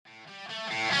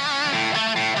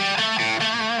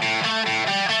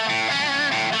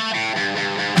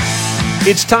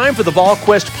It's time for the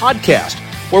VolQuest podcast,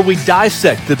 where we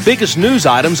dissect the biggest news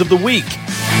items of the week.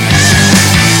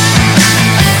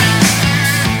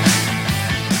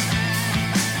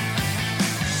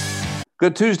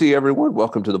 Good Tuesday, everyone.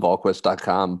 Welcome to the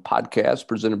VolQuest.com podcast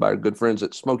presented by our good friends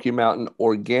at Smoky Mountain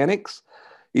Organics,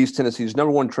 East Tennessee's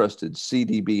 #1 trusted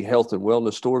CDB health and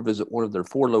wellness store. Visit one of their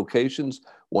 4 locations,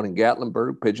 one in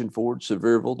Gatlinburg, Pigeon Forge,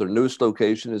 Sevierville. Their newest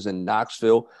location is in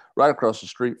Knoxville, right across the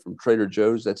street from Trader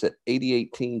Joe's. That's at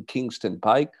 8018 Kingston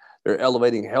Pike. They're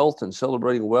elevating health and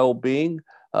celebrating well-being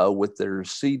with their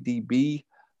CDB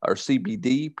or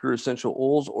CBD, pure essential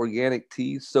oils, organic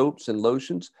teas, soaps, and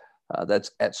lotions.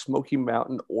 That's at Smoky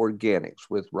Mountain Organics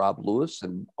with Rob Lewis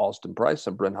and Austin Price.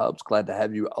 I'm Brent Hubbs. Glad to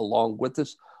have you along with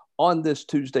us on this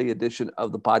Tuesday edition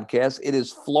of the podcast. It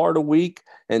is Florida week,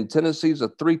 and Tennessee's a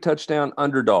 3-touchdown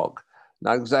underdog.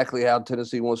 Not exactly how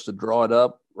Tennessee wants to draw it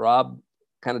up. Rob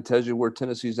kind of tells you where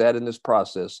Tennessee's at in this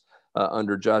process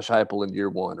under Josh Heupel in year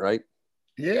 1, right?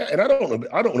 Yeah, and I don't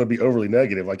want to be overly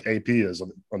negative like AP is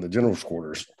on the general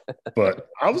quarters, but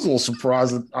I was a little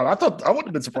surprised. I thought I wouldn't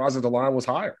have been surprised if the line was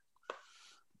higher.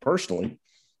 Personally,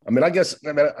 I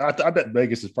bet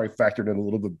Vegas has probably factored in a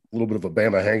little bit of a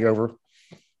Bama hangover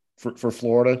for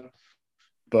Florida.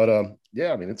 But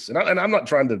yeah, I mean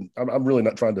I'm really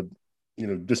not trying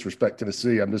to disrespect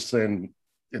Tennessee. I'm just saying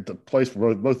at the place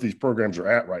where both these programs are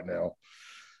at right now,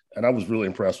 and I was really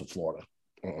impressed with Florida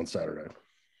on Saturday.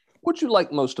 What you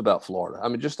like most about Florida? I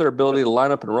mean, just their ability to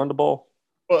line up and run the ball.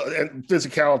 Well, and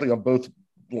physicality on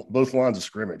both lines of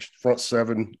scrimmage, front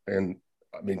 7, and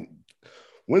I mean.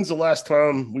 When's the last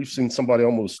time we've seen somebody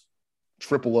almost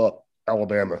triple up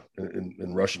Alabama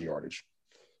in rushing yardage?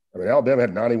 I mean, Alabama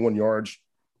had 91 yards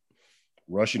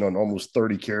rushing on almost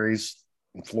 30 carries,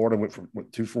 and Florida went for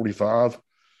 245.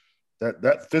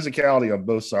 That physicality on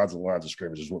both sides of the lines of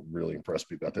scrimmage is what really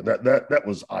impressed me about that. That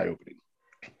was eye-opening.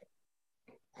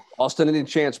 Austin, any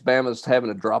chance Bama's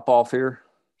having a drop-off here?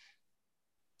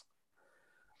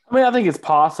 I mean, I think it's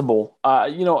possible.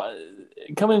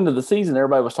 Coming into the season,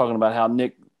 everybody was talking about how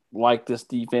Nick liked this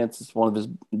defense. It's one of his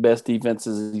best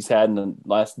defenses he's had in the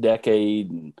last decade.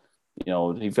 And,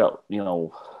 he felt,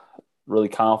 really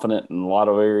confident in a lot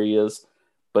of areas.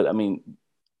 But, I mean,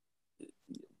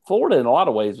 Florida in a lot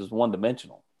of ways was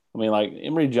one-dimensional. I mean, like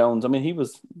Emory Jones, I mean, he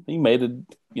was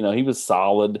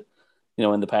solid,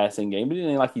 in the passing game. But it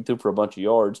didn't like he threw for a bunch of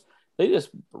yards. They just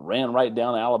ran right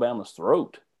down Alabama's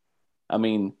throat. I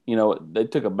mean, they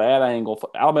took a bad angle.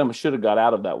 Alabama should have got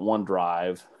out of that one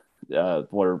drive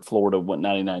where Florida went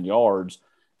 99 yards,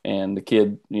 and the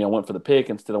kid, went for the pick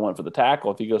instead of went for the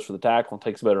tackle. If he goes for the tackle and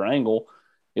takes a better angle,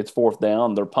 it's 4th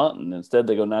down. They're punting. Instead,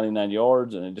 they go 99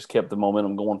 yards, and it just kept the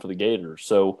momentum going for the Gators.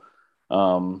 So, I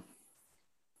don't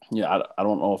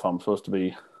know if I'm supposed to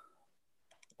be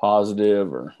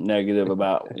positive or negative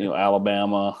about,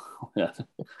 Alabama. I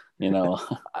mean,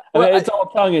 it's all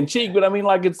tongue in cheek, but I mean,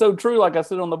 like, it's so true. Like I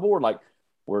said on the board, like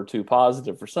we're too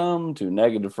positive for some, too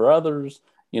negative for others.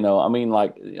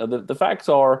 The facts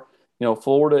are,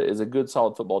 Florida is a good,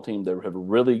 solid football team. They have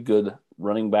really good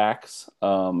running backs,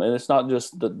 and it's not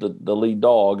just the lead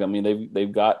dog. I mean,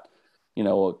 they've got,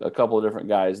 a couple of different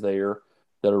guys there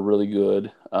that are really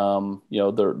good. I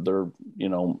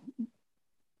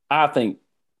think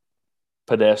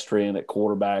pedestrian at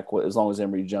quarterback as long as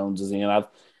Emory Jones is in.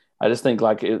 I just think,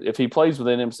 like, if he plays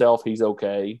within himself, he's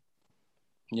okay.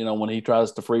 When he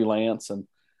tries to freelance and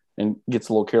gets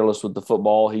a little careless with the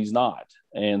football, he's not.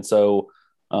 And so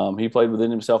he played within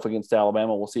himself against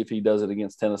Alabama. We'll see if he does it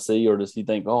against Tennessee, or does he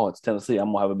think, oh, it's Tennessee,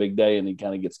 I'm going to have a big day, and he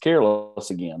kind of gets careless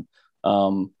again.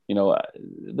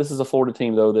 This is a Florida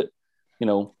team, though, that,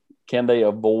 can they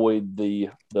avoid the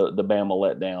Bama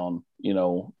letdown,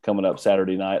 coming up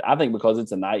Saturday night? I think because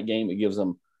it's a night game, it gives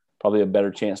them probably a better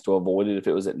chance to avoid it. If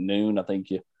it was at noon, I think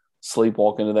you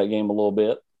sleepwalk into that game a little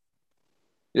bit.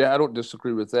 Yeah, I don't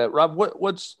disagree with that. Rob,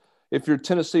 what's if you're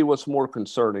Tennessee, what's more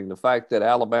concerning? The fact that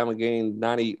Alabama gained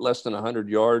less than 100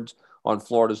 yards on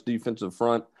Florida's defensive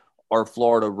front, or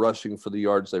Florida rushing for the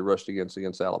yards they rushed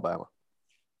against Alabama?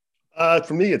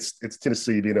 For me, it's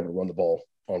Tennessee being able to run the ball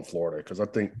on Florida, because I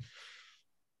think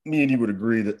me and you would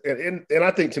agree that, and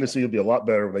I think Tennessee will be a lot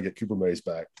better when they get Cooper Mays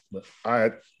back. But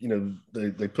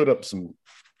they put up some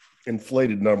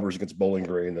inflated numbers against Bowling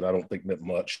Green that I don't think meant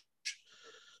much.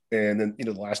 And then,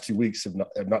 the last 2 weeks have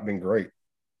not been great.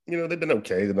 They've been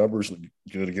okay. The numbers look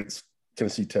good against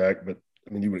Tennessee Tech, but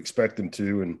I mean, you would expect them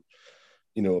to. And,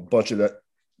 a bunch of that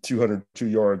 202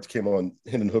 yards came on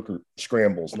Hendon Hooker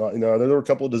scrambles. There were a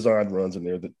couple of design runs in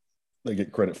there that they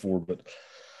get credit for, but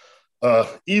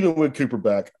even with Cooper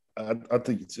back, I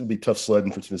think it's going to be tough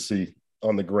sledding for Tennessee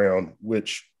on the ground,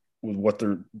 which with what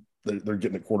they're they're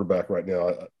getting a quarterback right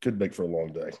now. Could make for a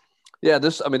long day. Yeah,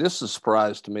 this is a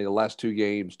surprise to me. The last two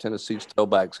games, Tennessee's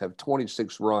tailbacks have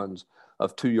 26 runs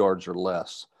of 2 yards or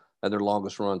less, and their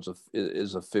longest runs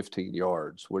is of 15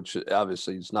 yards, which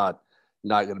obviously is not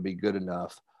going to be good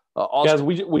enough. Guys,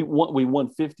 we won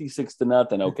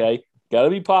 56-0. Okay, got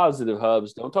to be positive,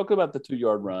 Hubs. Don't talk about the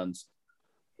 2-yard runs.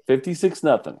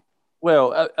 56-0.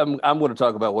 Well, I'm going to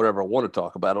talk about whatever I want to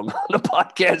talk about on the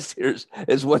podcast. Here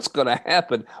is what's going to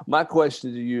happen. My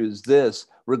question to you is this: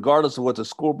 regardless of what the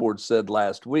scoreboard said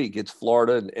last week, it's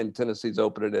Florida and Tennessee's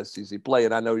opening SEC play,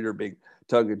 and I know you're being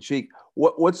tongue in cheek.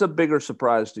 What's a bigger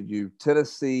surprise to you?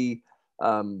 Tennessee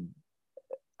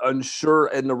unsure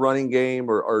in the running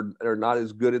game, or not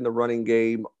as good in the running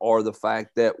game, or the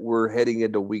fact that we're heading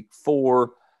into week 4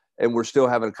 and we're still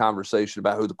having a conversation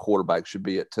about who the quarterback should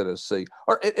be at Tennessee?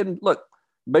 And look,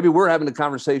 maybe we're having the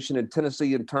conversation and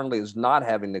Tennessee internally is not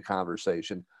having the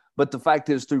conversation. But the fact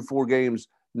is, through 4 games,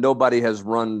 nobody has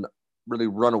really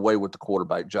run away with the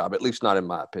quarterback job, at least not in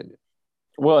my opinion.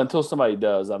 Well, until somebody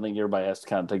does, I think everybody has to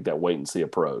kind of take that wait and see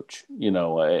approach.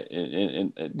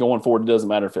 And going forward, it doesn't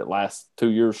matter if it lasts 2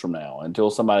 years from now.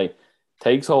 Until somebody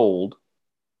takes hold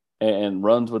and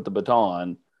runs with the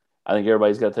baton, I think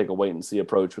everybody's got to take a wait and see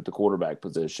approach with the quarterback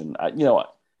position. I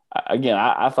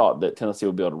thought that Tennessee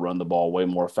would be able to run the ball way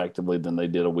more effectively than they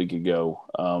did a week ago.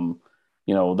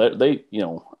 Did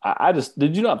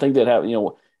you not think that happened?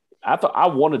 I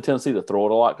wanted Tennessee to throw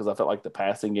it a lot because I felt like the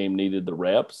passing game needed the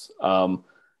reps.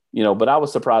 But I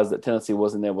was surprised that Tennessee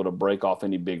wasn't able to break off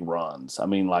any big runs. I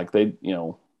mean, like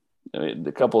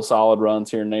a couple of solid runs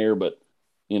here and there, but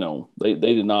they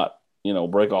did not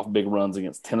break off big runs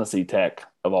against Tennessee Tech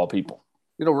of all people.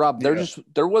 Rob,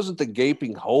 there wasn't the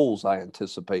gaping holes I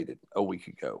anticipated a week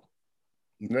ago.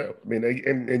 No, I mean,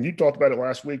 and you talked about it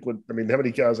last week. How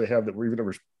many guys they have that were even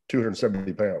over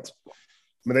 270 pounds? I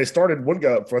mean, they started one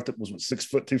guy up front that was 6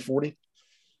 foot 240.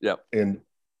 Yep. And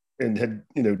had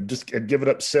just had given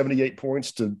up 78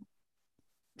 points to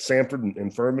Samford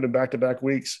and Furman in back-to-back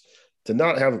weeks. To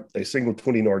not have a single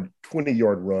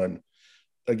 20-yard run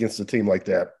against a team like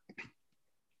that,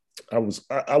 I would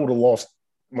have lost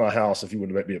my house if you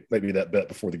would have made me that bet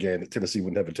before the game that Tennessee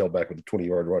wouldn't have a tailback with a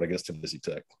 20-yard run against Tennessee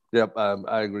Tech. Yep,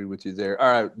 I agree with you there.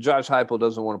 All right, Josh Heupel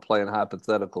doesn't want to play in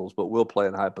hypotheticals, but we'll play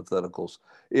in hypotheticals.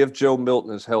 If Joe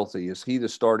Milton is healthy, is he the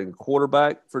starting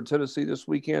quarterback for Tennessee this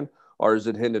weekend, or is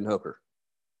it Hendon Hooker?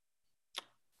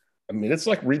 I mean, it's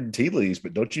like reading tea leaves,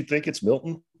 but don't you think it's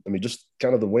Milton? I mean, just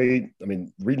kind of the way,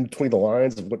 reading between the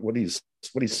lines of what he's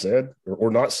said or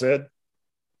not said.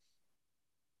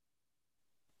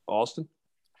 Austin?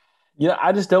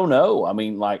 I just don't know. I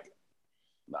mean, like,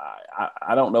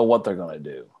 I don't know what they're going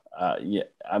to do.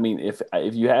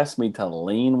 If you asked me to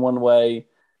lean one way,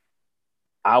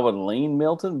 I would lean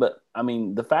Milton. But,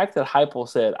 the fact that Heupel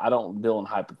said, I don't deal in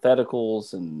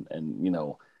hypotheticals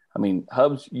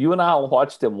Hubs, you and I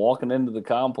watched him walking into the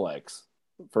complex.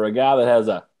 For a guy that has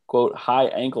a, quote, high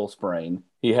ankle sprain,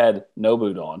 he had no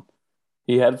boot on.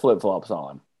 He had flip-flops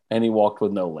on, and he walked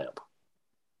with no limp.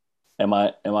 Am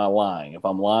I lying? If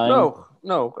I'm lying?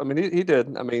 No. He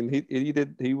did. He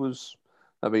did. He was,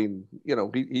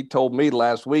 he told me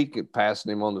last week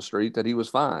passing him on the street that he was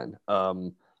fine.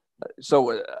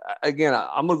 So again,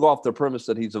 I'm going to go off the premise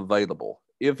that he's available.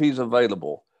 If he's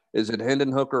available, is it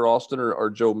Hendon Hooker, Austin, or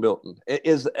Joe Milton?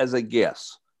 As a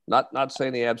guess, not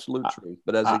saying the absolute truth,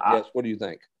 but as a guess, what do you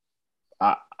think?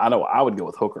 I know I would go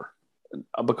with Hooker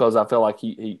because I feel like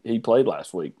he played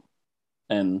last week,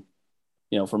 and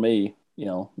for me,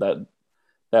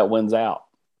 that wins out.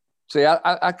 See,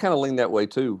 I kind of lean that way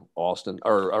too, Austin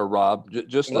or Rob.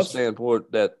 Just the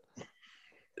standpoint that,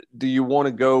 do you want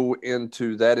to go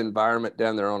into that environment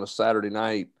down there on a Saturday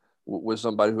night with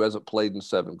somebody who hasn't played in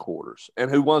 7 quarters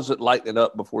and who wasn't lighting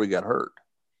up before he got hurt?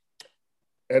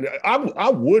 And I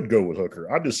would go with Hooker.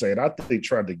 I'm just saying, I think they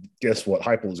tried to guess what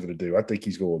Heupel is going to do. I think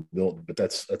he's going with Milton, but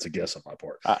that's a guess on my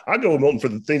part. I go with Milton for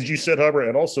the things you said, Hubbard,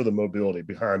 and also the mobility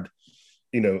behind.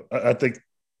 I think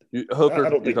Hooker. I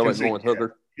don't think going with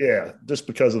Hooker. Yeah, just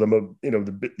because of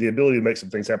the ability to make some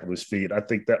things happen with his feet. I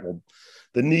think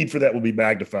the need for that will be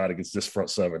magnified against this front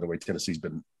seven, the way Tennessee's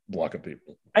been blocking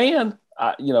people. And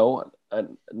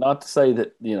not to say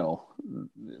that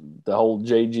the whole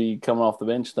JG coming off the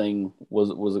bench thing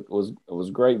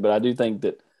was great, but I do think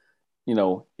that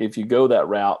if you go that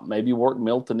route, maybe work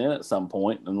Milton in at some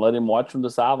point and let him watch from the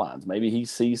sidelines. Maybe he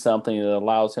sees something that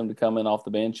allows him to come in off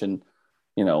the bench and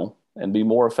be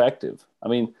more effective.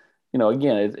 Again,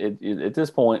 at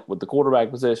this point with the quarterback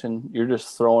position, you're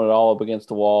just throwing it all up against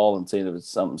the wall and seeing if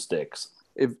something sticks.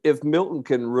 If Milton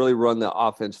can really run the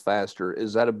offense faster,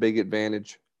 is that a big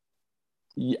advantage?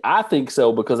 Yeah, I think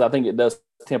so because I think it does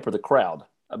temper the crowd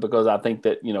because I think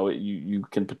that you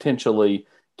can potentially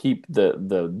keep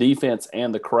the defense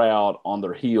and the crowd on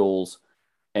their heels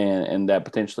and that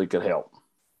potentially could help.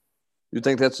 You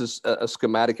think that's a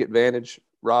schematic advantage,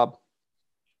 Rob?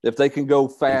 If they can go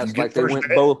If you fast get first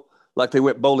down, like they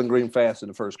went Bowling Green fast in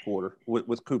the first quarter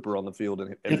with Cooper on the field,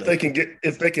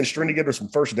 if they can string together some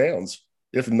first downs.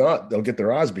 If not, they'll get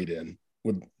their eyes beat in.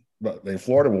 But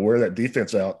Florida will wear that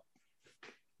defense out.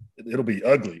 It'll be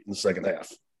ugly in the second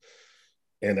half.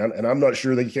 And I'm not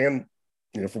sure they can.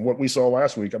 From what we saw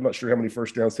last week, I'm not sure how many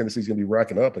first downs Tennessee's going to be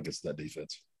racking up against that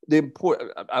defense.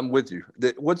 I'm with you.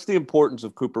 What's the importance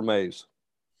of Cooper Mays?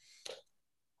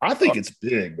 I think it's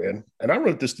big, man. And I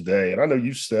wrote this today, and I know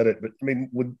you said it, but I mean,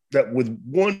 with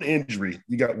one injury,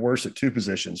 you got worse at two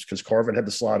positions because Carvin had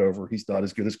to slide over. He's not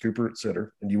as good as Cooper at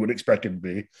center, and you would expect him to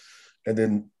be. And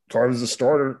then Carvin's a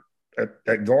starter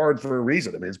at guard for a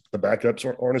reason. I mean, the backups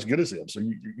aren't as good as him. So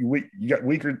you got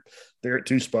weaker there at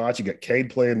two spots. You got Cade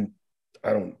playing.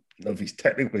 I don't know if he's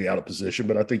technically out of position,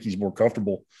 but I think he's more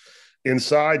comfortable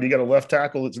inside. You got a left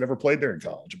tackle that's never played there in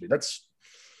college. I mean, it's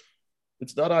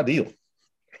not ideal.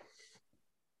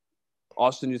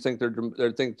 Austin, you think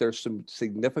they're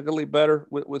significantly better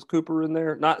with Cooper in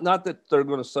there? Not that they're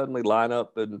going to suddenly line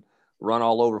up and run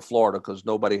all over Florida because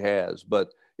nobody has,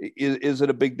 but is it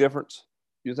a big difference,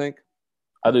 you think?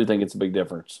 I do think it's a big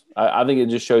difference. I think it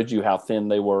just showed you how thin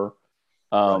they were.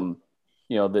 Right.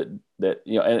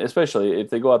 And especially if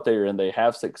they go out there and they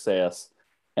have success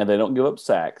and they don't give up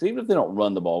sacks, even if they don't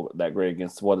run the ball that great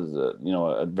against what is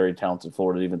a very talented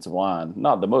Florida defensive line,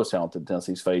 not the most talented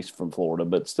Tennessee's faced from Florida,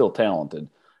 but still talented.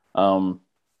 I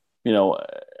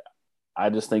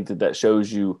just think that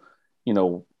shows you,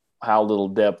 how little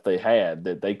depth they had,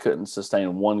 that they couldn't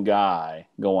sustain one guy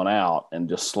going out and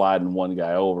just sliding one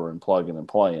guy over and plugging and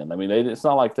playing. I mean, it's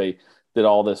not like they did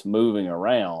all this moving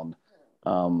around.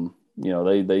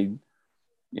 They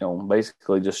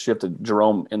basically just shifted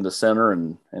Jerome in the center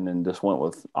and then just went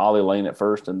with Ollie Lane at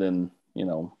first and then,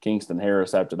 Kingston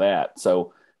Harris after that.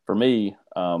 So for me,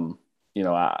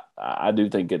 I do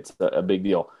think it's a big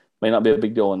deal. May not be a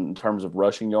big deal in terms of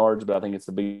rushing yards, but I think it's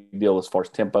a big deal as far as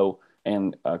tempo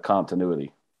and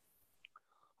continuity.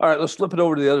 All right, let's flip it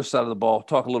over to the other side of the ball.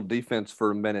 Talk a little defense for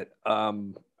a minute. I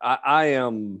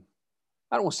don't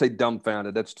want to say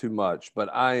dumbfounded. That's too much,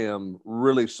 but I am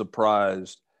really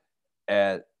surprised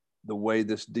at the way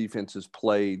this defense has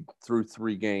played through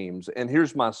 3 games. And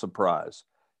here's my surprise.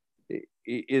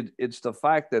 It's the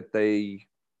fact that they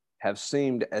have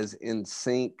seemed as in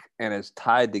sync and as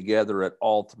tied together at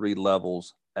all 3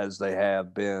 levels as they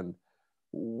have been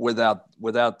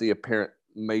without the apparent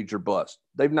major bust.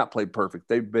 They've not played perfect.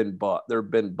 They've been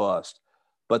bust.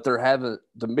 But there haven't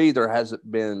been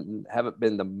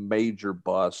the major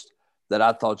bust that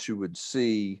I thought you would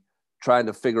see trying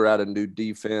to figure out a new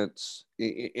defense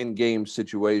in game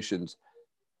situations.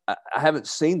 I haven't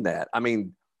seen that. I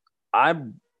mean,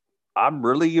 I'm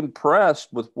really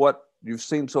impressed with what you've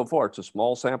seen so far. It's a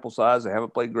small sample size. They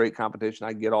haven't played great competition.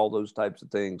 I get all those types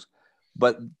of things.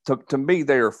 But to me,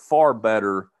 they are far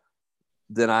better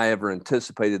than I ever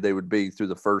anticipated they would be through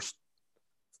the first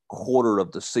quarter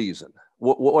of the season.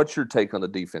 What's your take on the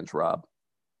defense, Rob?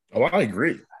 Oh, I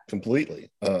agree completely.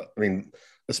 I mean,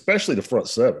 especially the front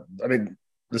 7. I mean,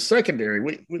 the secondary,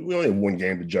 we only have one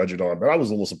game to judge it on, but I was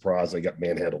a little surprised they got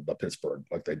manhandled by Pittsburgh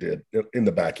like they did in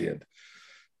the back end,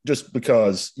 just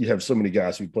because you have so many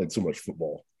guys who played so much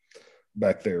football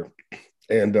back there.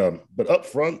 And but up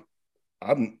front,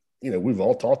 we've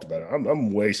all talked about it.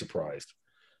 I'm way surprised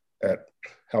at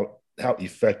how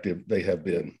effective they have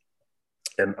been.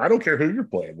 And I don't care who you're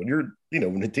playing. When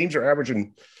when the teams are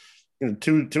averaging,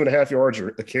 2.5 yards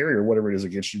or a carry or whatever it is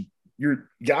against you, your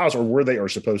guys are where they are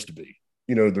supposed to be.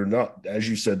 They're not, as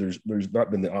you said, there's not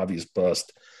been the obvious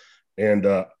bust. And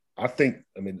I've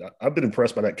been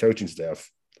impressed by that coaching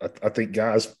staff. I think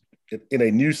guys in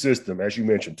a new system, as you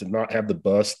mentioned, to not have the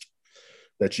bust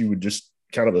that you would just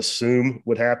kind of assume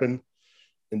would happen.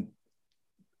 And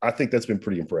I think that's been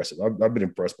pretty impressive. I've been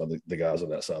impressed by the guys on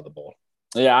that side of the ball.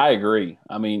 Yeah, I agree.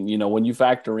 I mean, when you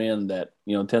factor in that,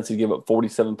 Tennessee gave up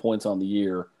 47 points on the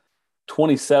year,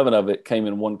 27 of it came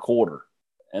in one quarter.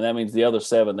 And that means the other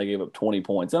 7, they gave up 20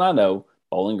 points. And I know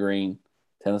Bowling Green,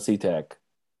 Tennessee Tech,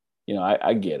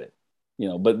 I get it,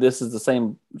 but this is the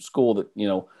same school that,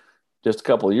 just a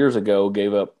couple of years ago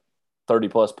gave up 30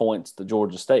 plus points to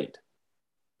Georgia State,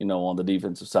 on the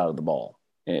defensive side of the ball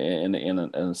in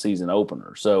a season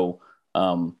opener. So,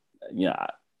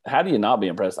 how do you not be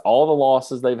impressed? All the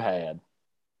losses they've had,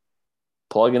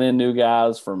 plugging in new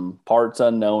guys from parts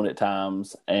unknown at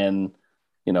times, and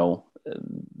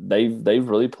they've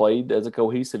really played as a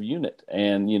cohesive unit.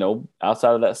 And,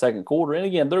 outside of that second quarter, and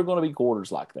again, there are going to be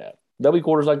quarters like that. There'll be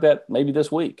quarters like that maybe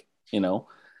this week,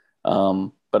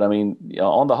 But I mean,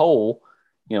 on the whole,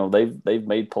 they've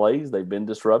made plays, they've been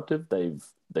disruptive,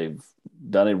 they've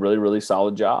done a really, really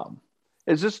solid job.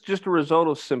 Is this just a result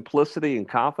of simplicity and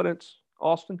confidence,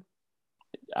 Austin?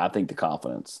 I think the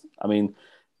confidence. I mean,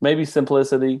 maybe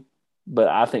simplicity, but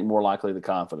I think more likely the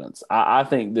confidence. I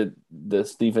think that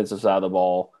this defensive side of the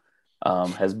ball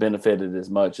has benefited as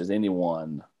much as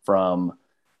anyone from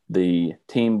the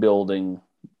team building,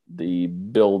 the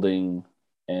building,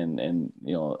 and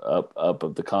up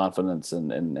of the confidence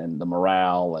and the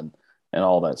morale and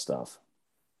all that stuff.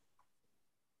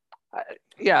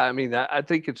 I mean, I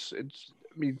think it's.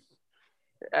 I mean,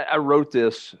 I wrote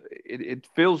this. It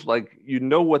feels like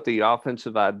what the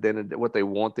offensive identity, what they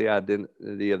want the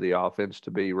identity of the offense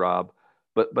to be, Rob,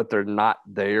 but they're not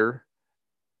there.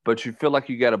 But you feel like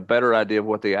you got a better idea of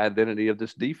what the identity of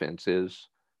this defense is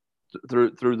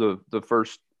through the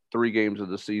first 3 games of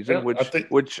the season,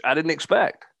 which I didn't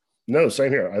expect. No,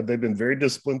 same here. They've been very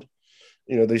disciplined.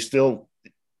 They still,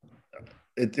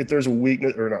 if there's a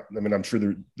weakness or not, I mean, I'm sure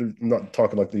they're not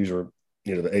talking like these are,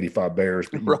 the 85 Bears.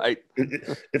 But right.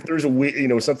 If there's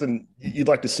a something you'd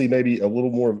like to see, maybe a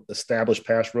little more established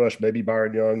pass rush, maybe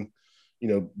Byron Young,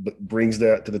 brings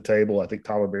that to the table. I think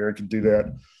Tyler Barron can do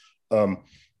that.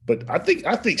 But I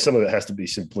think some of it has to be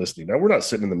simplicity. Now, we're not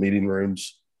sitting in the meeting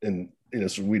rooms and,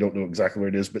 so we don't know exactly what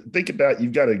it is, but think about, you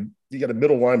got a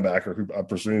middle linebacker who I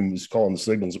presume is calling the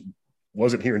signals,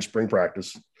 wasn't here in spring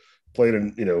practice, played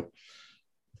in,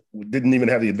 didn't even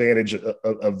have the advantage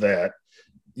of that.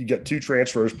 You got 2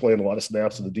 transfers playing a lot of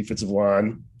snaps in the defensive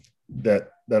line that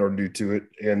are new to it.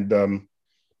 And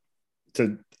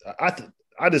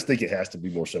I just think it has to be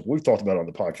more simple. We've talked about it on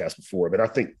the podcast before, but I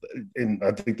think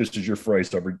this is your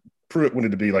phrase, Pruitt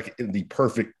wanted to be like the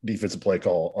perfect defensive play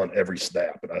call on every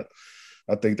snap. And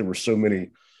I think there were so many,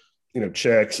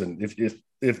 checks. And if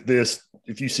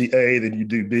you see A, then you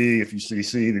do B. If you see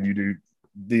C, then you do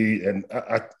D. And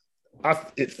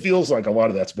it feels like a lot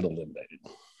of that's been eliminated.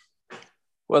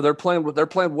 Well, they're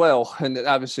playing well, and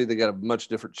obviously they got a much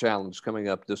different challenge coming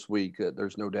up this week.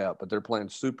 There's no doubt, but they're playing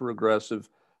super aggressive.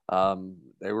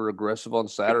 They were aggressive on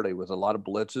Saturday with a lot of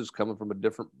blitzes coming from a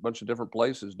bunch of different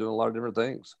places, doing a lot of different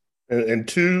things. And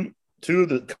two of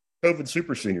the COVID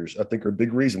super seniors, I think, are a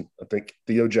big reason. I think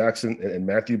Theo Jackson and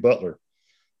Matthew Butler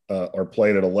are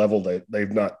playing at a level that they've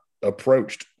not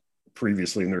approached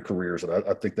previously in their careers, and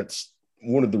I think that's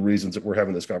one of the reasons that we're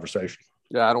having this conversation.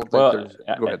 Yeah, I don't think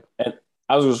go ahead. And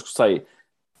I was just going to say,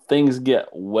 things get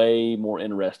way more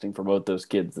interesting for both those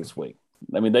kids this week.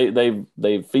 I mean,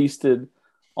 they've feasted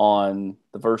on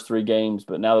the first 3 games,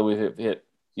 but now that we've hit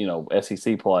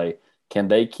SEC play, can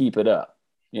they keep it up?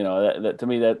 That to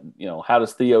me, that how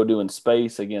does Theo do in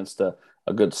space against a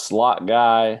good slot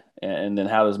guy, and then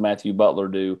how does Matthew Butler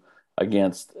do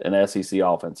against an SEC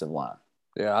offensive line?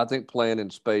 Yeah, I think playing in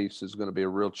space is going to be a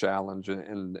real challenge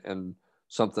and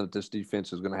something that this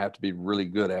defense is going to have to be really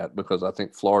good at, because I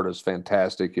think Florida is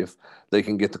fantastic if they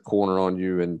can get the corner on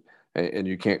you and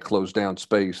you can't close down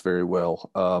space very well.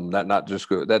 That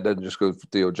doesn't just go for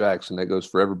Theo Jackson. That goes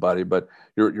for everybody. But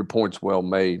your point's well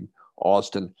made,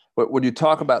 Austin. But when you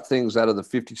talk about things out of the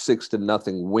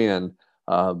 56-0 win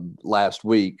last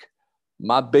week,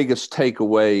 my biggest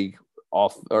takeaway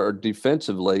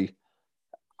defensively,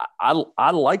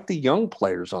 I like the young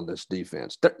players on this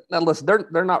defense.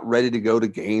 They're not ready to go to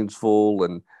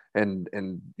Gainesville and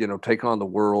take on the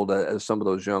world as some of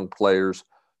those young players.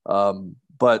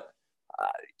 But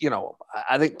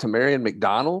I think Tamarion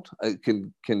McDonald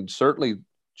can certainly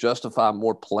justify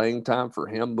more playing time for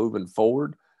him moving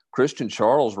forward. Christian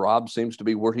Charles, Rob, seems to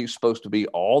be where he's supposed to be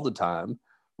all the time.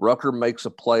 Rucker makes a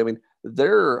play. I mean,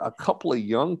 there are a couple of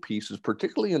young pieces,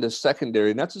 particularly in the secondary,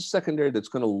 and that's a secondary that's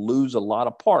going to lose a lot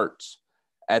of parts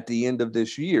at the end of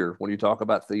this year when you talk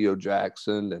about Theo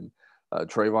Jackson and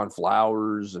Trayvon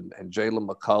Flowers and Jalen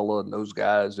McCullough and those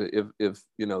guys. If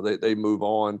they move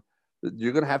on,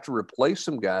 you're going to have to replace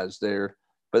some guys there.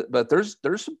 But there's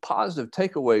some positive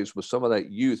takeaways with some of that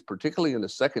youth, particularly in the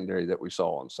secondary that we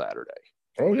saw on Saturday.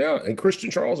 Oh, yeah. And Christian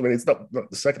Charles, I mean, it's not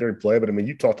the secondary play, but I mean,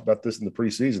 you talked about this in the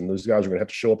preseason. Those guys are going to have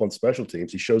to show up on special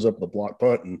teams. He shows up in the block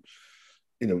punt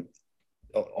and,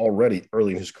 already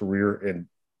early in his career. And,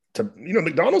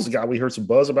 McDonald's the guy we heard some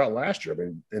buzz about last year. I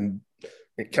mean, and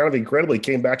it kind of incredibly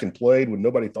came back and played when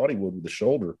nobody thought he would with the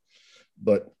shoulder.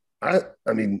 But, I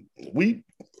mean, we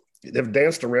have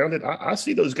danced around it. I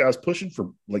see those guys pushing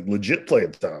for, like, legit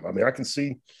playing time. I mean, I can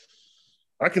see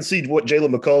what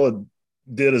Jalen McCullough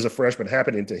did as a freshman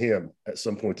happening to him at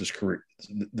some point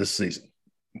this season.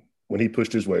 when he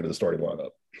pushed his way to the starting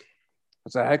lineup.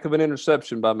 It's a heck of an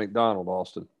interception by McDonald,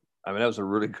 Austin. I mean, that was a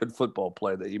really good football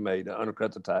play that he made to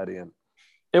undercut the tight end.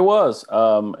 It was.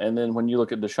 And then when you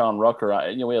look at Deshaun Rucker,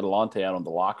 we had Alontae out on the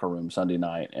locker room Sunday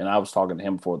night, and I was talking to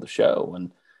him before the show.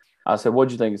 And I said,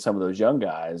 what'd you think of some of those young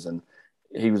guys? And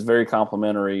he was very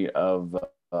complimentary of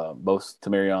both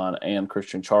Tamarion and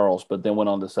Christian Charles, but then went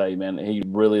on to say, man, he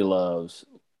really loves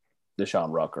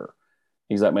Deshaun Rucker.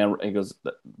 He's like, man, he goes,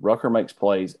 Rucker makes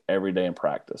plays every day in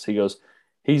practice. He goes,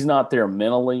 he's not there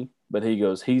mentally, but he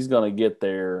goes, he's going to get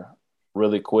there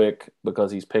really quick because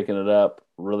he's picking it up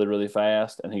really, really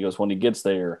fast. And he goes, when he gets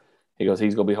there, he goes,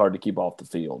 he's going to be hard to keep off the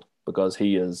field because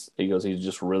he's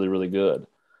just really, really good.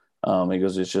 He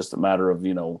goes, it's just a matter of,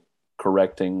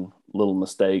 correcting little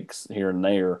mistakes here and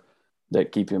there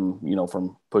that keep him,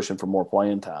 from pushing for more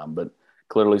playing time. But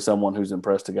clearly someone who's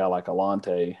impressed a guy like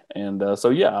Alontae. And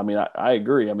I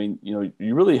agree. I mean,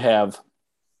 you really have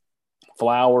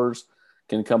Flowers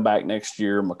can come back next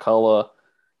year. McCullough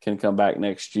can come back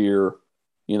next year.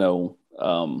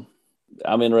 I'm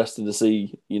interested to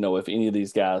see, if any of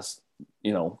these guys,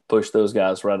 push those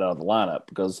guys right out of the lineup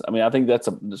because, I think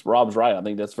Rob's right. I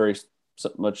think that's very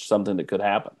much something that could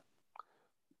happen.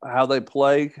 How they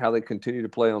play, how they continue to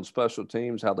play on special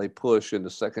teams, how they push in the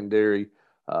secondary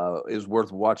is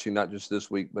worth watching, not just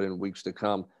this week, but in weeks to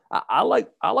come. I like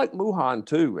Muhan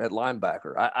too at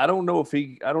linebacker. I don't know if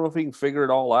he can figure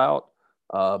it all out,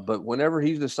 but whenever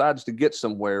he decides to get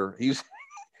somewhere, he's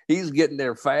getting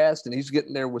there fast and he's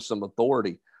getting there with some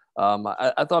authority.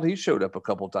 I thought he showed up a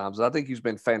couple of times. I think he's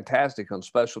been fantastic on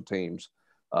special teams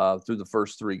through the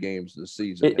first 3 games of the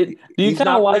season. He's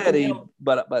not ready,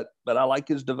 but I like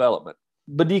his development.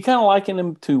 But do you kind of liken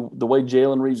him to the way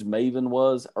Jalen Reeves-Maven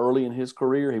was early in his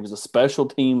career? He was a special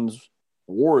teams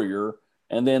warrior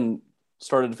and then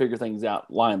started to figure things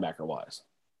out linebacker-wise.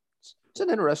 It's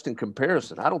an interesting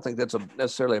comparison. I don't think that's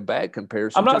necessarily a bad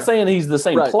comparison. I'm not saying he's the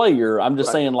same player. I'm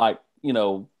just saying, like,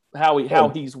 how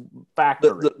he's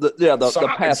factoring.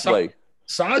 The pathway.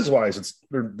 Size-wise,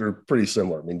 they're pretty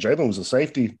similar. I mean, Jalen was a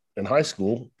safety in high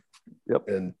school. Yep.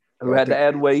 And who had to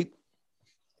add weight.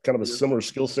 Kind of a similar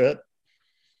skill set.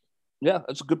 Yeah,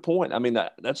 that's a good point. I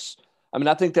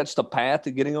think that's the path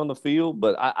to getting on the field,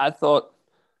 but I thought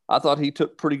he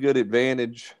took pretty good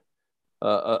advantage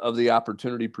of the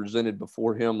opportunity presented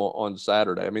before him on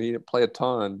Saturday. I mean, he didn't play a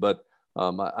ton, but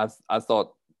I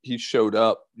thought he showed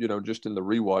up, just in the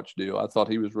rewatch deal. I thought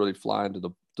he was really flying to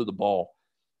the ball.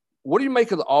 What do you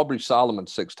make of the Aubrey Solomon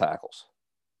 6 tackles?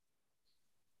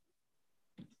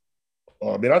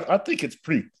 I think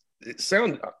it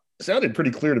sounded pretty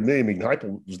clear to me. I mean,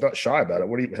 Heupel was not shy about it.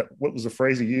 What was the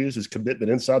phrase he used? His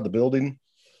commitment inside the building,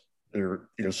 or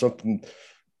something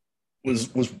was.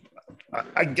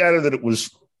 I gather that it was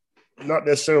not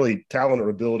necessarily talent or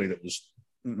ability that was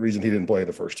the reason he didn't play in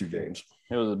the first 2 games.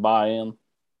 It was a buy-in.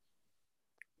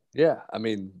 Yeah,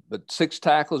 but 6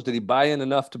 tackles. Did he buy in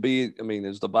enough to be?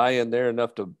 Is the buy-in there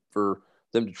enough for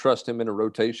them to trust him in a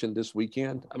rotation this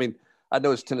weekend? I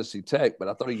know it's Tennessee Tech, but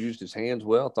I thought he used his hands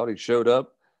well. I thought he showed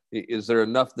up. Is there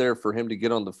enough there for him to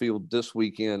get on the field this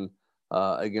weekend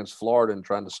against Florida and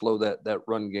trying to slow that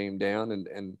run game down?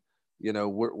 And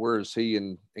where is he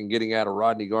in getting out of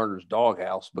Rodney Garner's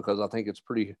doghouse? Because I think it's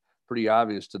pretty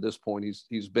obvious to this point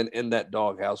he's been in that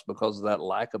doghouse because of that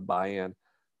lack of buy-in.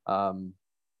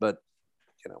 But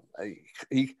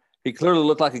he clearly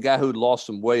looked like a guy who'd lost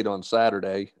some weight on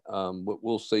Saturday.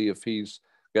 We'll see if he's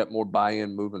got more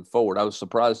buy-in moving forward. I was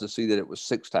surprised to see that it was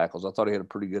 6 tackles. I thought he had a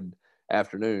pretty good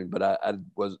afternoon, but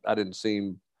I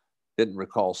didn't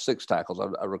recall 6 tackles.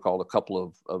 I recalled a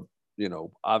couple of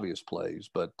obvious plays,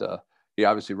 but he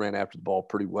obviously ran after the ball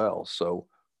pretty well. So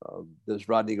does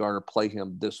Rodney Garner play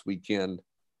him this weekend?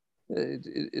 It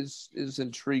is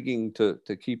intriguing to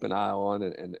keep an eye on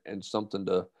and something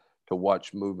to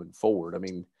watch moving forward.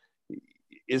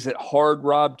 Is it hard,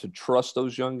 Rob, to trust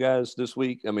those young guys this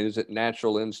week? Is it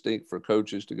natural instinct for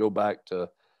coaches to go back to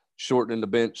shortening the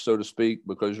bench, so to speak,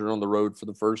 because you're on the road for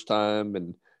the first time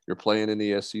and you're playing in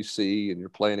the SEC and you're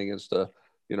playing against a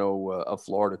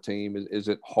Florida team? Is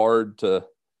it hard to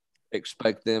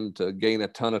expect them to gain a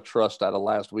ton of trust out of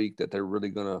last week that they're really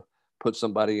going to put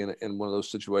somebody in one of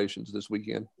those situations this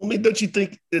weekend? Don't you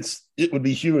think it would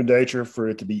be human nature for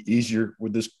it to be easier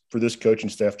for this coaching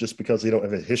staff just because they don't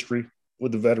have a history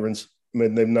with the veterans?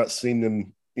 They've not seen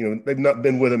them, they've not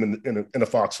been with them in a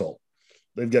foxhole.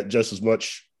 They've got just as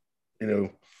much,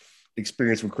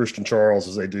 experience with Christian Charles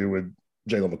as they do with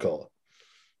Jalen McCullough.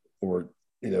 Or,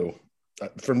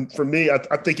 for me,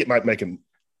 I think it might make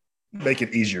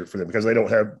it easier for them because they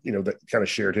don't have, that kind of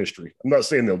shared history. I'm not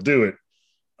saying they'll do it.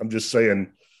 I'm just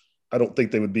saying I don't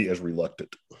think they would be as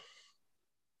reluctant.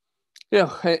 Yeah,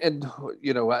 and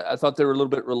I thought they were a little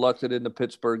bit reluctant in the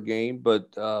Pittsburgh game, but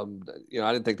I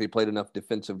didn't think they played enough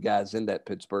defensive guys in that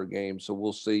Pittsburgh game. So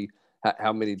we'll see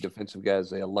how many defensive guys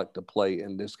they elect to play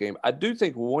in this game. I do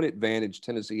think one advantage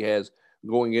Tennessee has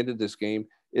going into this game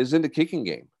is in the kicking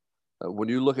game. When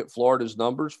you look at Florida's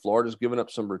numbers, Florida's given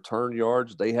up some return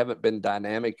yards. They haven't been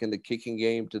dynamic in the kicking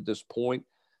game to this point.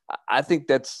 I think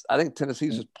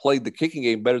Tennessee's played the kicking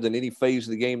game better than any phase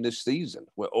of the game this season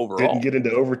overall.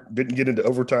 Didn't get into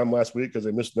overtime last week because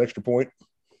they missed an extra point.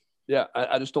 Yeah,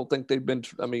 I just don't think they've been.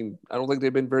 I don't think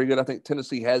they've been very good. I think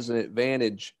Tennessee has an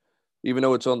advantage, even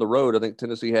though it's on the road. I think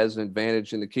Tennessee has an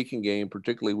advantage in the kicking game,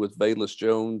 particularly with Velus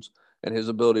Jones and his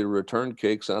ability to return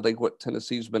kicks. And I think what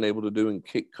Tennessee's been able to do in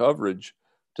kick coverage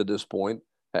to this point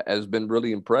has been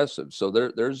really impressive. So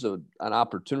there's an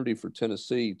opportunity for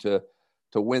Tennessee to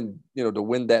win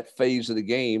that phase of the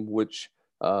game, which,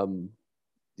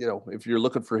 if you're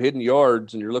looking for hidden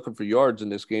yards and you're looking for yards in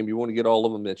this game, you want to get all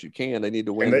of them that you can. They need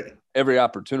to win every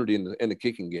opportunity in the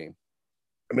kicking game.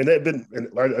 I mean, they've been,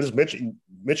 and I just mentioned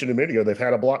a minute ago, they've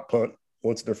had a block punt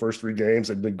once in their first 3 games.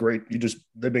 They've been great.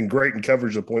 They've been great in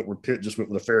coverage to the point where Pitt just went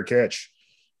with a fair catch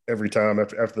every time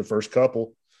after the first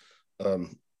couple.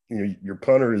 Your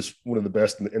punter is one of the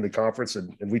best in the conference,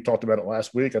 and we talked about it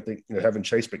last week. I think having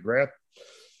Chase McGrath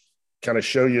kind of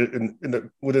show you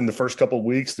within the first couple of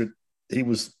weeks that he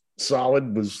was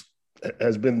solid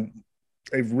has been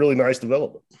a really nice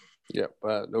development. Yeah,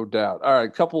 no doubt. All right, a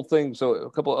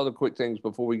couple other quick things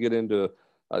before we get into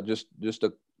just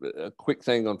a quick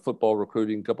thing on football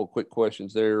recruiting. A couple quick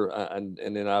questions there, and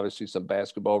then obviously some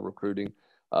basketball recruiting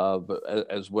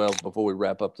as well before we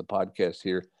wrap up the podcast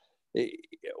here.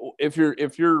 If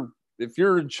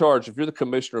you're in charge, if you're the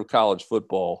commissioner of college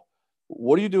football,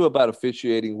 what do you do about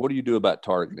officiating? What do you do about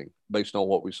targeting based on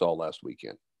what we saw last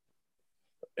weekend?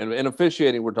 And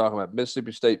officiating, we're talking about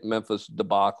Mississippi State, Memphis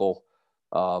debacle.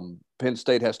 Penn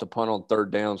State has to punt on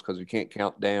 3rd downs because you can't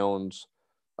count downs.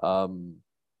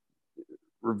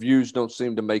 Reviews don't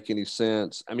seem to make any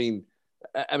sense. I mean,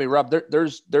 Rob,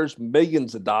 there's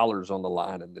millions of dollars on the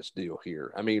line in this deal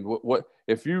here. I mean, what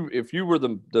if you were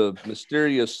the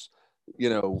mysterious,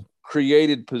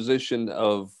 created position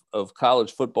of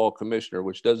college football commissioner,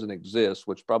 which doesn't exist,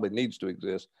 which probably needs to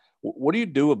exist? What do you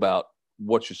do about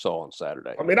what you saw on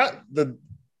Saturday? I mean, the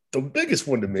biggest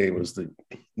one to me was the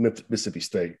Mississippi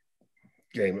State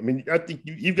game. I mean, I think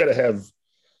you've got to have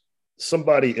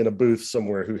somebody in a booth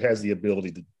somewhere who has the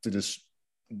ability to just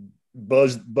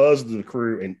buzz the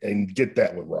crew and get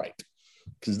that one right.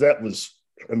 Because that was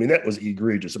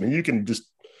egregious. I mean, you can just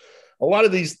a lot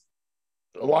of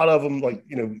them, like,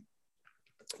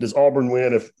 does Auburn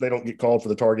win if they don't get called for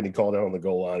the targeting call down on the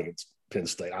goal line against Penn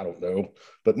State? I don't know.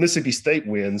 But Mississippi State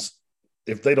wins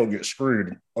if they don't get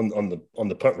screwed on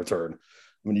the punt return.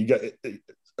 I mean, you got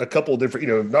a couple of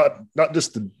different, not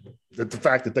just the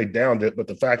fact that they downed it, but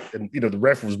the fact, and the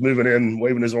ref was moving in,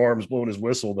 waving his arms, blowing his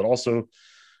whistle, but also,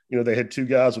 they had 2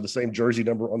 guys with the same jersey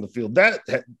number on the field.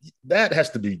 That has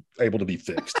to be able to be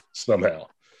fixed somehow.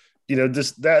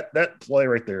 Just that play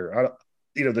right there.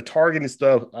 The targeting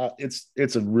stuff,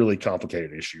 it's a really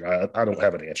complicated issue. I don't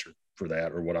have an answer for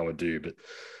that or what I would do, but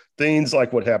things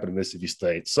like what happened in Mississippi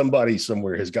State, somebody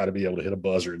somewhere has got to be able to hit a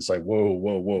buzzer and say,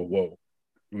 whoa.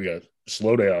 We got to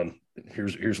slow down.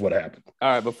 Here's what happened.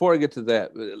 All right, before I get to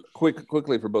that,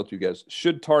 quickly for both you guys,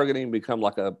 should targeting become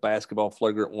like a basketball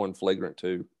flagrant 1, flagrant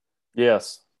 2?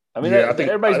 Yes. I mean, I think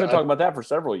everybody's been talking about that for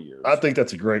several years. I think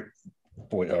that's a great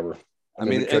point, Hubbard.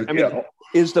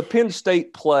 Is the Penn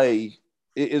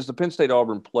State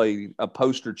Auburn play a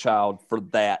poster child for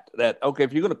that? That, okay,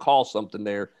 if you're going to call something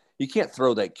there, you can't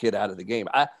throw that kid out of the game.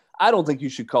 I don't think you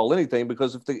should call anything,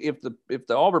 because if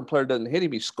the Auburn player doesn't hit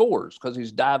him, he scores because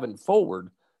he's diving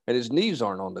forward and his knees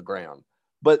aren't on the ground.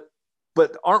 But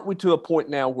aren't we to a point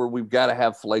now where we've got to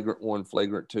have flagrant 1,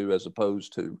 flagrant 2, as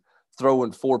opposed to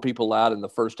throwing 4 people out in the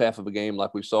first half of a game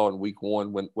like we saw in week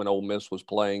 1 when Ole Miss was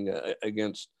playing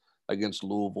against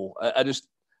Louisville?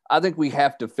 I think we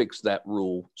have to fix that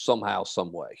rule somehow,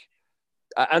 some way.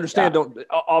 I understand.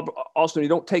 Yeah. Austin, you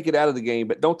don't take it out of the game,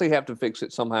 but don't they have to fix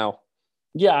it somehow?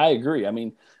 Yeah, I agree. I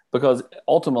mean, because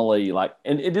ultimately,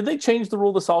 and did they change the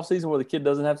rule this offseason where the kid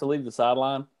doesn't have to leave the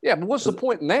sideline? Yeah, but what's the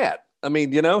point in that? I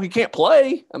mean, he can't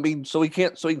play. I mean, so he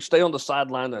can stay on the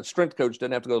sideline. The strength coach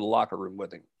didn't have to go to the locker room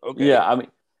with him. Okay. Yeah,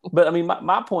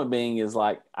 my point being is,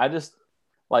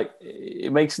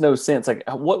 it makes no sense. Like,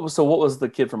 what was the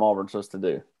kid from Auburn supposed to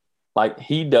do? Like,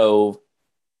 he dove,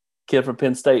 kid from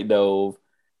Penn State dove.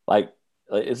 Like,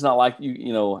 it's not like he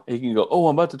can go, oh,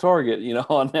 I'm about to target,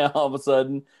 and now all of a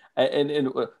sudden, and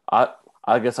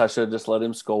I guess I should have just let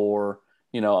him score.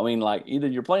 You know, I mean, like either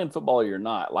you're playing football or you're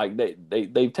not. Like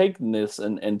they've taken this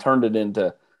and turned it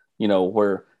into, you know,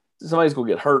 where somebody's gonna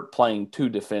get hurt playing too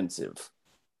defensive.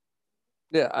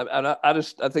 Yeah,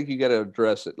 I think you got to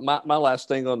address it. My last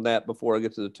thing on that before I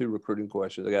get to the two recruiting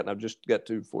questions I got, and I've just got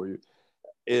two for you,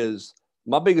 is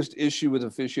my biggest issue with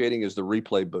officiating is the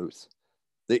replay booth.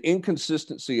 The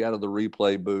inconsistency out of the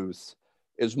replay booth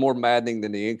is more maddening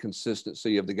than the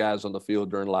inconsistency of the guys on the field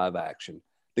during live action.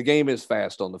 The game is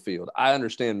fast on the field. I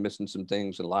understand missing some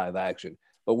things in live action,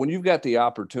 but when you've got the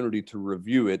opportunity to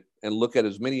review it and look at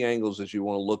as many angles as you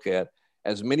want to look at,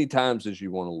 as many times as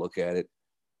you want to look at it,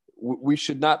 we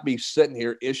should not be sitting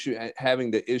here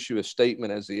having to issue a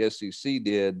statement as the SEC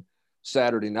did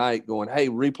Saturday night going, hey,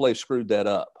 replay screwed that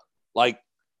up. Like,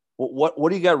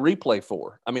 what do you got replay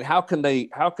for? I mean, how can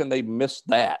they miss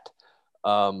that?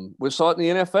 We saw it in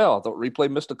the NFL. I thought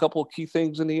replay missed a couple of key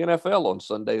things in the NFL on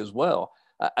Sunday as well.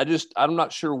 I'm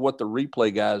not sure what the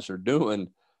replay guys are doing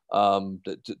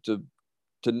to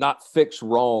not fix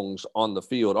wrongs on the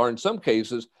field, or in some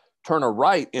cases, turn a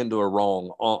right into a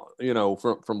wrong,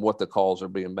 from what the calls are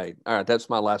being made. All right, that's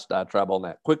my last diatribe on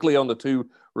that. Quickly on the two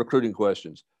recruiting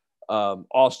questions.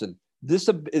 Austin,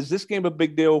 is this game a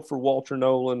big deal for Walter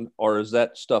Nolan, or is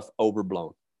that stuff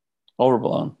overblown?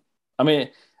 Overblown. I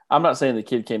mean, I'm not saying the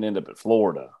kid can't end up at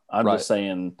Florida. I'm just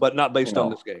saying, but not based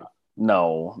on this game.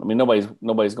 No, I mean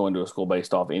nobody's going to a school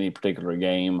based off any particular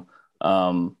game.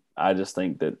 I just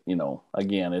think that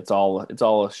again, it's all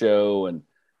a show, and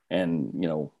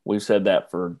we've said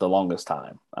that for the longest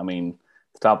time. I mean,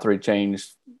 the top three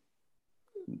changed.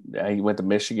 He went to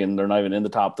Michigan; they're not even in the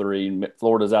top three.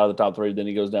 Florida's out of the top three. Then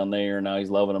he goes down there, and now he's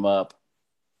loving them up.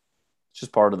 It's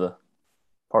just part of the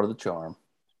charm.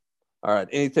 All right.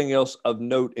 Anything else of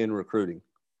note in recruiting?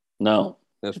 No,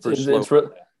 that's pretty slow. It's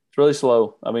really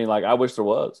slow. I mean, like I wish there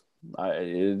was.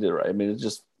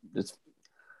 It's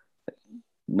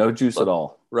no juice at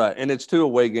all. Right, and it's 2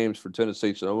 away games for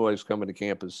Tennessee, so nobody's coming to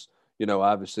campus.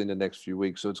 Obviously in the next few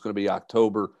weeks. So it's going to be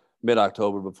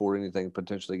mid-October before anything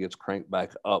potentially gets cranked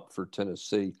back up for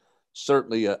Tennessee.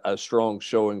 Certainly a strong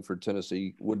showing for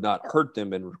Tennessee would not hurt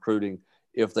them in recruiting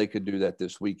if they could do that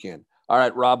this weekend. All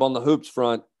right, Rob, on the hoops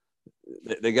front,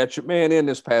 they got your man in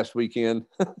this past weekend.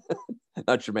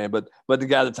 Not your man, but the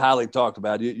guy that's highly talked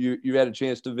about. You had a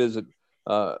chance to visit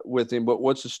with him, but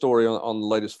what's the story on the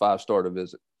latest 5-star to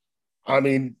visit? I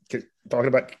mean, talking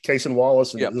about Cason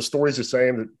Wallace, and the story's the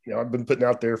same that I've been putting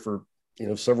out there for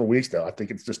several weeks now. I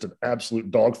think it's just an absolute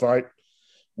dogfight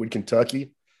with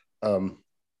Kentucky. I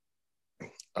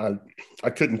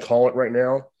couldn't call it right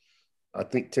now. I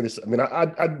think Tennessee. I mean,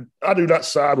 I do not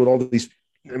side with all these.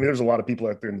 I mean, there's a lot of people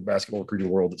out there in the basketball recruiting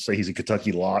world that say he's a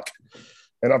Kentucky lock,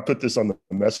 and I've put this on the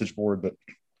message board. But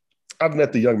I've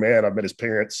met the young man. I've met his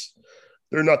parents.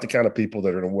 They're not the kind of people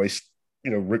that are going to waste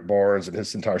Rick Barnes and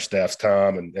his entire staff's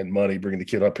time and money bringing the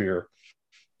kid up here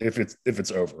if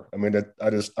it's over. I mean,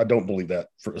 I don't believe that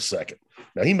for a second.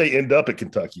 Now he may end up at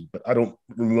Kentucky, but I don't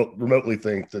remotely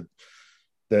think that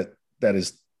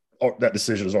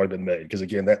decision has already been made, because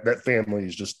again, that family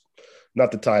is just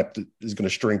not the type that is going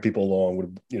to string people along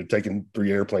with taking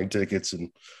 3 airplane tickets and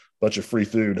a bunch of free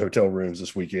food and hotel rooms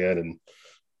this weekend, and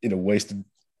wasted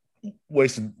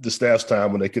the staff's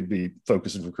time when they could be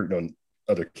focused on recruiting on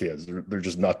other kids. They're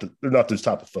just not they're not those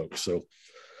type of folks. So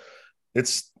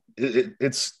it's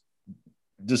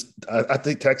just I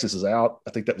think Texas is out.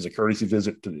 I think that was a courtesy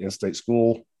visit to the in-state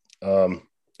school. And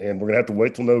we're going to have to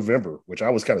wait till November, which I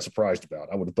was kind of surprised about.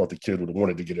 I would have thought the kid would have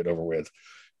wanted to get it over with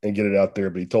and get it out there,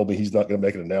 but he told me he's not going to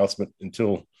make an announcement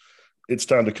until it's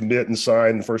time to commit and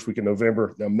sign the first week of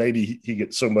November. Now, maybe he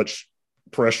gets so much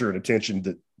pressure and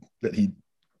attention that he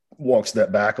walks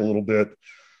that back a little bit.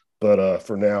 But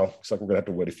for now, looks like we're going to have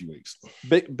to wait a few weeks.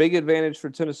 Big advantage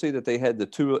for Tennessee that they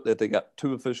got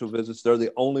 2 official visits. They're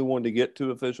the only one to get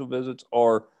 2 official visits.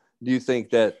 Or do you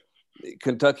think that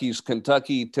Kentucky's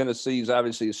Kentucky, Tennessee's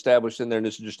obviously established in there, and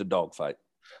this is just a dogfight?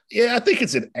 Yeah, I think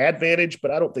it's an advantage, but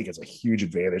I don't think it's a huge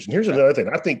advantage. And here's another thing.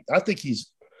 I think he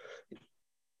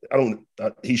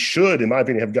should, in my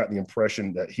opinion, have gotten the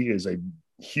impression that he is a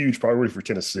huge priority for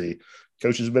Tennessee.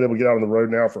 Coach has been able to get out on the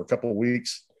road now for a couple of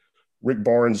weeks. Rick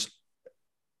Barnes,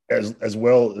 as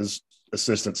well as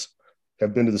assistants,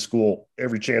 have been to the school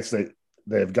every chance they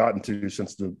have gotten to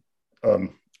since the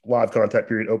live contact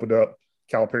period opened up.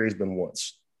 Calipari's been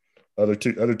once. Other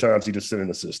times he just sent an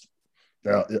assistant.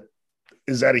 Now,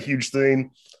 is that a huge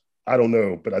thing? I don't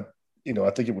know, but I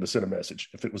think it would have sent a message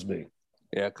if it was me.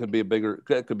 Yeah, it could be a bigger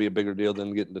deal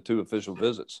than getting the 2 official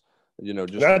visits. And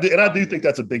I do think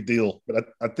that's a big deal, but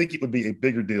I think it would be a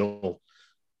bigger deal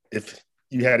if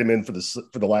you had him in for the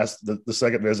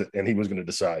second visit, and he was going to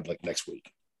decide like next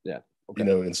week. Yeah. Okay.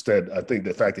 Instead, I think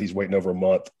the fact that he's waiting over a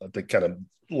month, I think kind of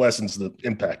lessens the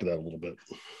impact of that a little bit.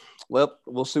 Well,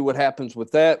 we'll see what happens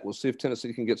with that. We'll see if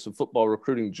Tennessee can get some football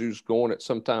recruiting juice going at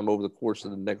some time over the course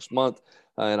of the next month.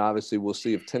 And obviously, we'll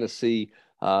see if Tennessee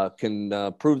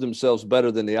can prove themselves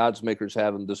better than the odds makers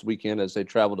have them this weekend as they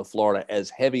travel to Florida as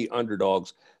heavy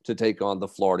underdogs to take on the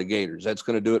Florida Gators. That's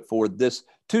going to do it for this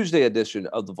Tuesday edition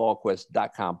of the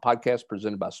VolQuest.com podcast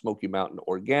presented by Smoky Mountain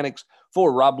Organics.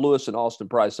 For Rob Lewis and Austin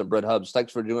Price, I'm Brett Hubbs.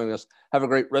 Thanks for joining us. Have a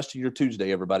great rest of your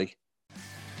Tuesday, everybody.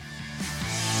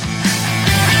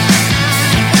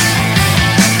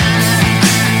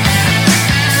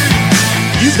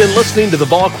 You've been listening to the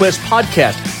VolQuest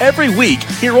podcast every week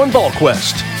here on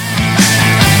VolQuest.